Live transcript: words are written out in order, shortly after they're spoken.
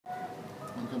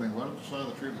mean, right up the side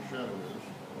of the tree the shadow is,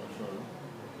 like so.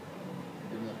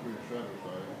 Giving that tree a shadow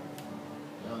side.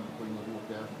 Now I'm putting those little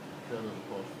cast shadows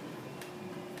across.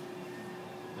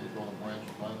 These on a branch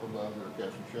high up above, they're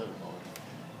casting shadows on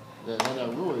it. And now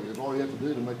really, it's all you have to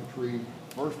do to make the tree,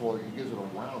 first of all, it gives it a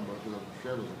round look, because the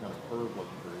shadows are kind of curved like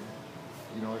the tree.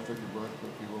 You know, I took your brush,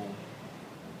 put a few little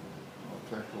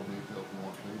textural details you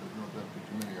want to see, but you don't have to put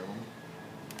too many of them.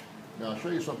 Now I'll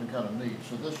show you something kind of neat.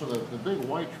 So this, the big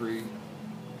white tree,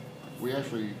 we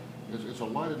actually, it's a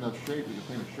light enough shape that you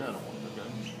can paint a shadow on it, okay?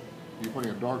 You're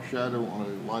putting a dark shadow on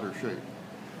a lighter shape.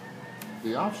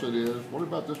 The opposite is, what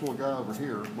about this little guy over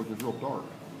here, which is real dark?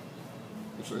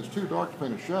 It's too dark to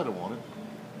paint a shadow on it.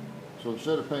 So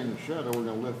instead of painting the shadow, we're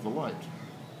going to lift the light.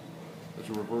 It's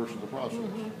a reverse of the process.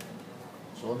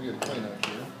 So let me get a clean out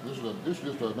here. This is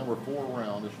just a number 4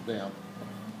 round. It's damp.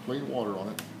 Clean water on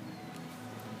it.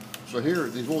 So here,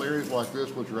 these little areas like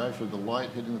this, which are actually the light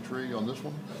hitting the tree on this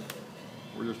one,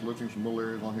 we're just lifting some little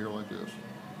areas on here like this.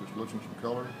 Just lifting some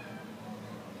color.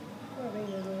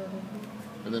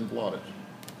 And then blot it.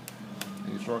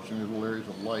 And you start seeing these little areas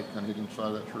of light kind of hitting the side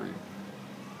of that tree.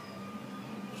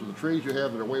 So the trees you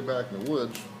have that are way back in the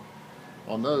woods,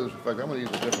 on those, in fact, I'm going to use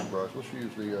a different brush. Let's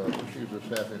use this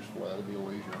 1/2 inch flat. It'll be a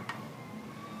little easier.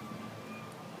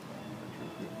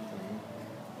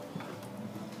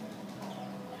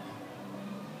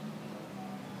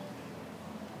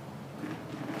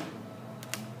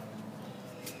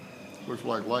 Looks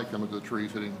like light coming to the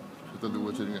trees hitting the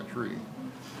woods hitting that tree.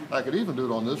 I could even do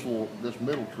it on this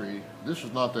middle tree. This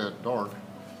is not that dark,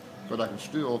 but I can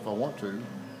still, if I want to,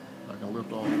 I can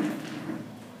lift off a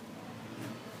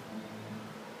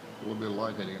little bit of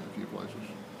light hitting in a few places.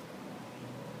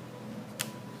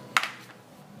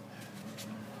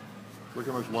 Look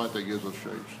how much light that gives us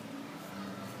shapes.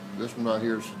 This one right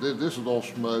here, this is all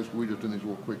smudged. We just did these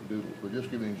little quick doodles, but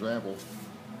just give you an example.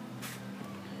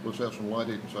 Let's have some light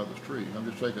hitting inside this tree. I'm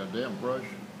just taking a damp brush.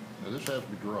 Now this has to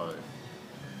be dry.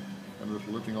 I'm just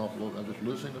lifting off a little, I'm just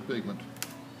loosening the pigment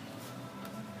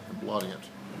and blotting it.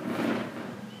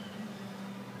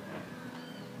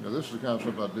 Now this is the kind of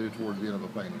stuff I do towards the end of a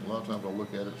painting. A lot of times I'll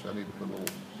look at it and say I need to put a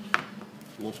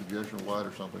little suggestion of light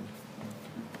or something.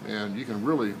 And you can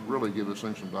really give this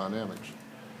thing some dynamics.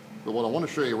 But what I want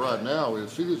to show you right now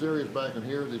is, see these areas back in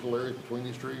here, these little areas between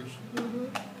these trees?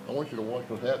 I want you to watch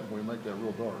what happens when we make that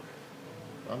real dark.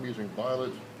 I'm using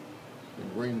violet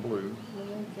and green blue.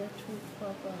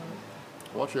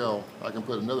 Watch how I can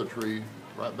put another tree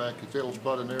right back. You see a little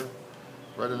spot in there?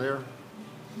 Right in there?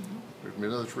 There's going to be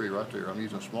another tree right there. I'm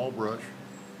using a small brush.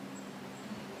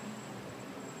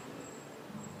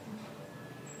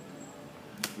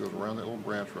 Goes around that little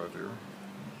branch right there.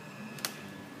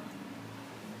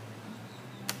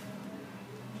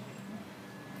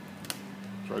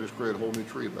 So I just created a whole new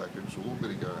tree back there. It's a little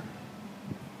bitty guy.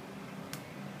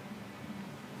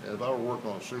 And if I were working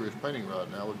on a serious painting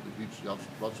right now, you'd see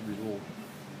lots of these little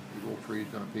trees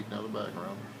kind of peeking out of the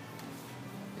background.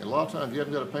 And a lot of times you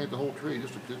haven't got to paint the whole tree,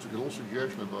 just a little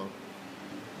suggestion of a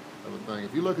thing.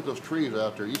 If you look at those trees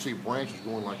out there, you see branches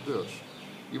going like this.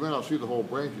 You may not see the whole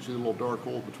branch, you see the little dark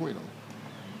holes between them.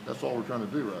 That's all we're trying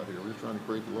to do right here. We're just trying to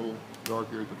create the little dark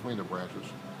areas between the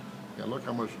branches. And look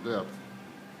how much depth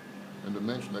and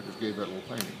dimension that just gave that little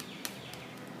painting.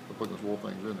 By putting those little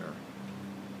things in there.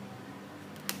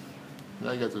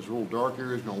 Now you got this little dark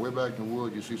areas going way back in the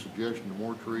wood. You see suggestion of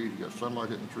more trees. You got sunlight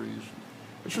hitting the trees.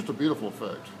 It's just a beautiful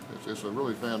effect. It's a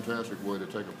really fantastic way to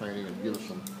take a painting and give it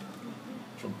some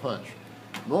punch.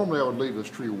 Normally I would leave this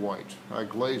tree white. I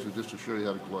glaze it just to show you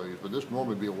how to glaze, but this normally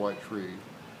would be a white tree.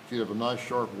 So you have a nice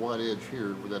sharp white edge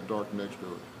here with that dark next to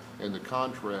it. And the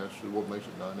contrast is what makes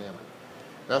it dynamic.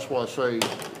 That's why I say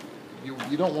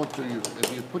you don't want to,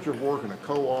 if you put your work in a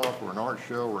co-op or an art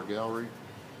show or a gallery,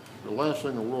 the last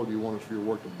thing in the world you want is for your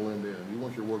work to blend in. You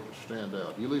want your work to stand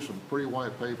out. You leave some pretty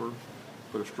white paper,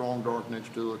 put a strong dark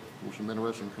next to it with some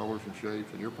interesting colors and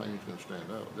shapes, and your painting's going to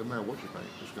stand out. Doesn't matter what you paint,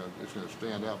 it's going to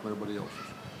stand out from everybody else's.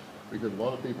 Because a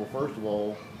lot of people, first of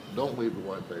all, don't leave the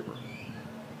white paper.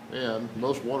 And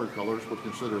most watercolors would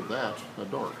consider that a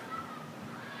dark.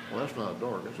 Well, that's not a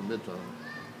dark, that's a mid-tone.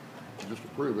 And just to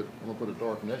prove it, I'm going to put a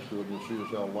dark next to it and you'll see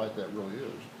just how light that really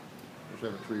is. Let's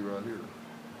have a tree right here.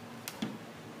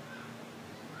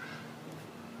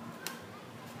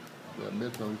 That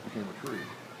mid-tone just became a tree.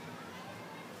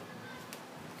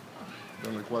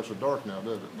 Doesn't look quite so dark now,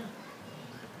 does it?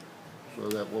 So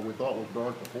that what we thought was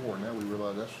dark before, now we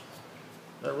realize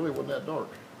that really wasn't that dark.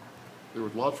 There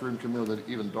was lots of room to come in with an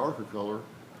even darker color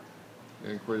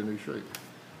and create a new shape.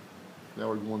 Now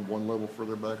we're going one level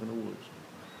further back in the woods.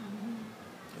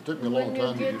 It took me a long time to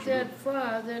When you use get it. that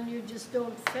far, then you just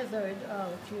don't feather it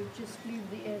out. You just leave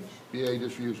the edge. Yeah, you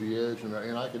just use the edge, and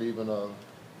I could even,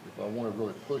 if I want to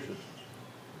really push it,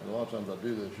 and a lot of times I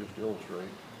do this just to illustrate.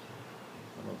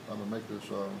 I'm gonna make this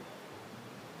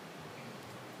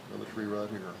another tree right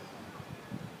here.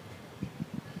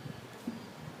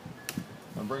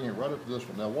 I'm bringing it right up to this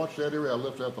one. Now watch that area. I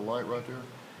lift out the light right there.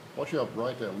 Watch how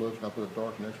bright that looks, and I put a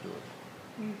dark next to it.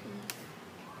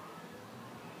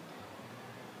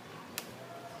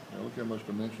 Now look how much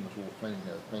dimension this little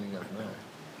painting has now.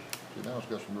 See, now it's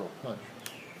got some real punch.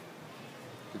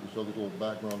 See, this other little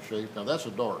background shape. Now that's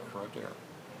a dark right there.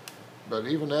 But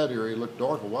even that area looked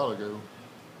dark a while ago.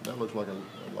 That looks like a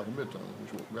mid-tone,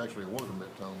 which actually was a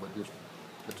mid-tone, but just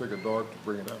it took a dark to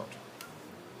bring it out.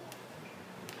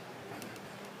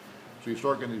 So you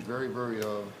start getting these very, very,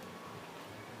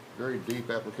 very deep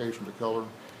applications of color.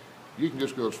 You can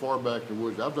just go as far back in the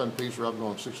woods. I've done pieces where I've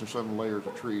gone 6 and 7 layers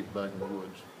of trees back in the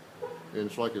woods. And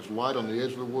it's like it's light on the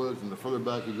edge of the woods, and the further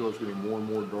back you go, it's getting more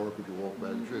and more dark as you walk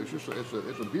back. It's just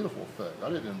it's a beautiful effect. I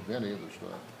didn't invent any of this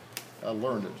stuff. I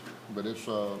learned it, but it's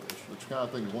the kind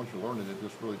of thing that once you learn it, it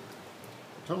just really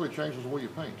totally changes the way you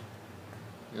paint,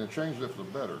 and it changes it for the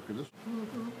better.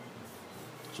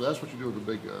 So that's what you do with the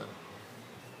big guy.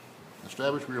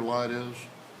 Establish where your light is.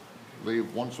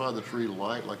 Leave one side of the tree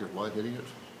light, like there's light hitting it.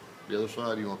 The other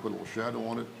side, you want to put a little shadow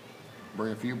on it.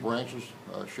 Bring a few branches,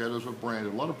 shadows of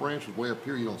branches. A lot of branches way up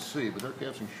here you don't see, but they're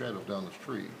casting shadows down this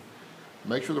tree.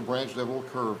 Make sure the branches have a little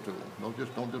curve to them.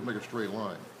 Don't just make a straight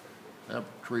line. That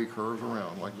tree curves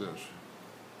around like this.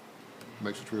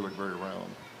 Makes the tree look very round.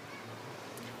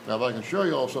 Now, if I can show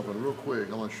you all something real quick,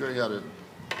 I'm going to show you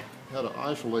how to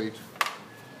isolate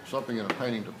something in a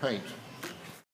painting to paint.